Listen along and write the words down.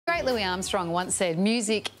late Louis Armstrong once said,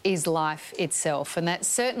 music is life itself, and that's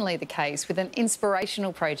certainly the case with an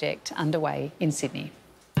inspirational project underway in Sydney.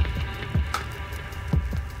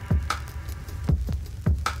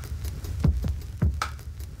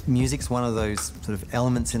 Music's one of those sort of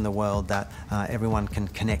elements in the world that everyone can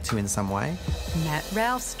connect to in some way. Matt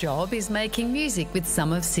Ralph's job is making music with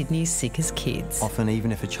some of Sydney's sickest kids. Often,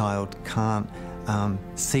 even if a child can't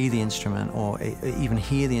see the instrument or even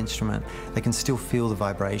hear the instrument, they can still feel the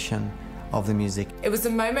vibration of the music. It was a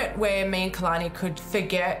moment where me and Kalani could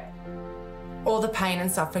forget all the pain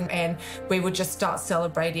and suffering, and we would just start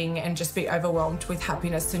celebrating and just be overwhelmed with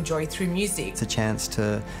happiness and joy through music. It's a chance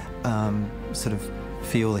to sort of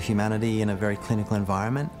feel the humanity in a very clinical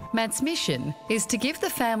environment. Matt's mission is to give the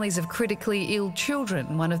families of critically ill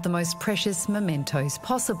children one of the most precious mementos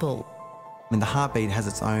possible. I mean, the heartbeat has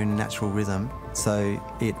its own natural rhythm, so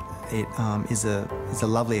it is a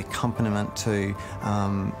lovely accompaniment to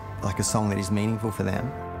like a song that is meaningful for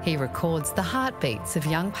them. He records the heartbeats of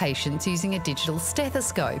young patients using a digital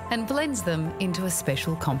stethoscope and blends them into a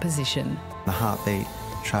special composition. The heartbeat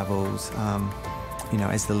travels, you know,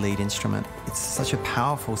 as the lead instrument. It's such a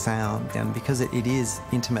powerful sound, and because it is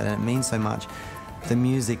intimate and it means so much, the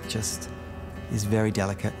music just is very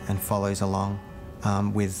delicate and follows along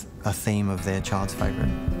with a theme of their child's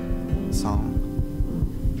favourite song.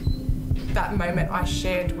 That moment I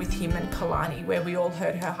shared with him and Kalani, where we all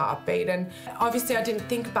heard her heartbeat, and obviously I didn't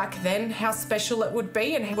think back then how special it would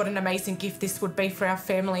be and what an amazing gift this would be for our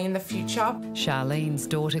family in the future. Charlene's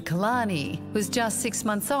daughter Kalani was just 6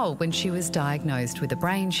 months old when she was diagnosed with a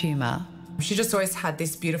brain tumour. She just always had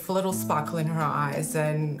this beautiful little sparkle in her eyes,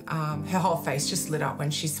 and her whole face just lit up when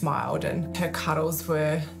she smiled, and her cuddles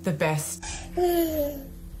were the best.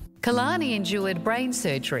 Kalani endured brain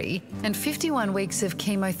surgery and 51 weeks of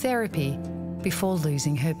chemotherapy before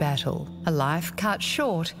losing her battle, a life cut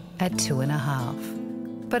short at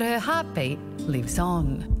 2.5. But her heartbeat lives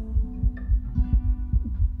on.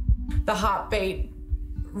 The heartbeat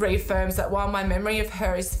reaffirms that while my memory of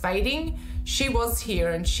her is fading, she was here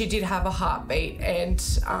and she did have a heartbeat, and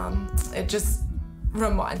it just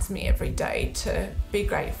reminds me every day to be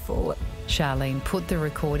grateful. Charlene put the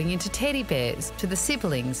recording into teddy bears to the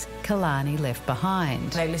siblings Kalani left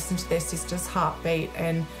behind. They listen to their sister's heartbeat,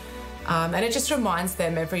 and it just reminds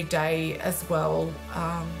them every day as well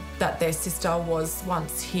that their sister was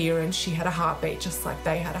once here and she had a heartbeat just like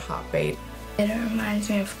they had a heartbeat. It reminds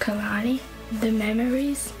me of Kalani, the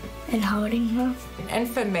memories and holding her. And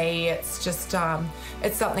for me, it's just,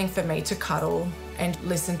 it's something for me to cuddle and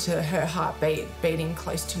listen to her heartbeat beating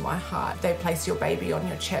close to my heart. They place your baby on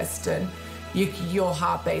your chest and your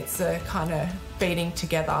heartbeats are kind of beating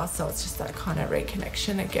together, so it's just that kind of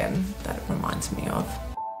reconnection again that it reminds me of.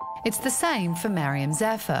 It's the same for Mariam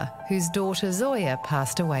Zafar, whose daughter Zoya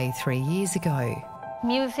passed away 3 years ago.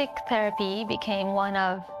 Music therapy became one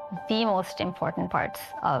of the most important parts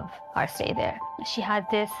of our stay there. She had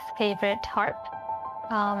this favorite harp,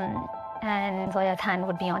 and Zoya's hand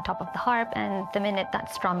would be on top of the harp, and the minute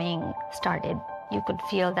that strumming started, you could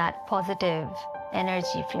feel that positive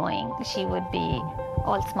energy flowing. She would be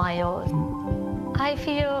all smiles. I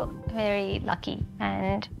feel very lucky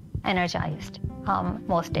and energized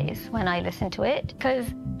most days when I listen to it, because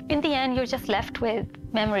in the end, you're just left with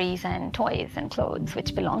memories and toys and clothes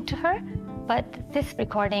which belong to her. But this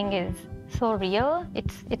recording is so real.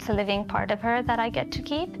 It's a living part of her that I get to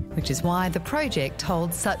keep. Which is why the project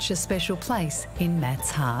holds such a special place in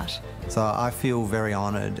Matt's heart. So I feel very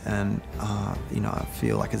honoured, and you know, I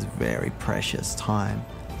feel like it's a very precious time.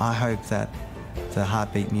 I hope that the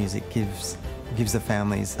heartbeat music gives the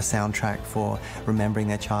families a soundtrack for remembering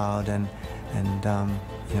their child and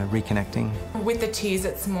you know, reconnecting. With the tears,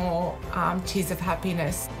 it's more tears of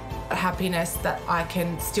happiness. Happiness that I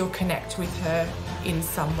can still connect with her in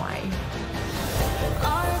some way.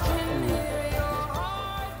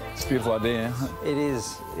 It's a beautiful idea. It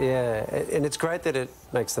is, yeah. And it's great that it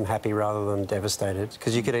makes them happy rather than devastated,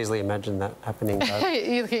 because you could easily imagine that happening.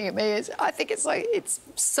 You're looking at me. I think it's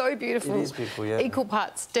so beautiful. It is beautiful, yeah. Equal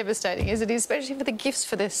parts devastating as it is, especially for the gifts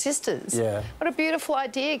for their sisters. Yeah. What a beautiful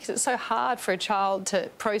idea, because it's so hard for a child to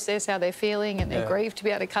process how they're feeling and their grief, to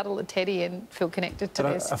be able to cuddle a teddy and feel connected to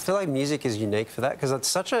this. I feel like music is unique for that, because it's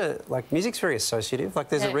such a, like, music's very associative. Like,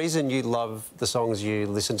 there's a reason you love the songs you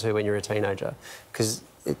listen to when you're a teenager, because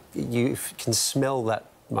you can smell that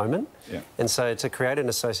moment. Yeah. And so to create an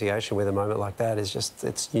association with a moment like that is just,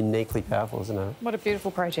 it's uniquely powerful, isn't it? What a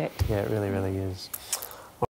beautiful project. Yeah, it really, really is.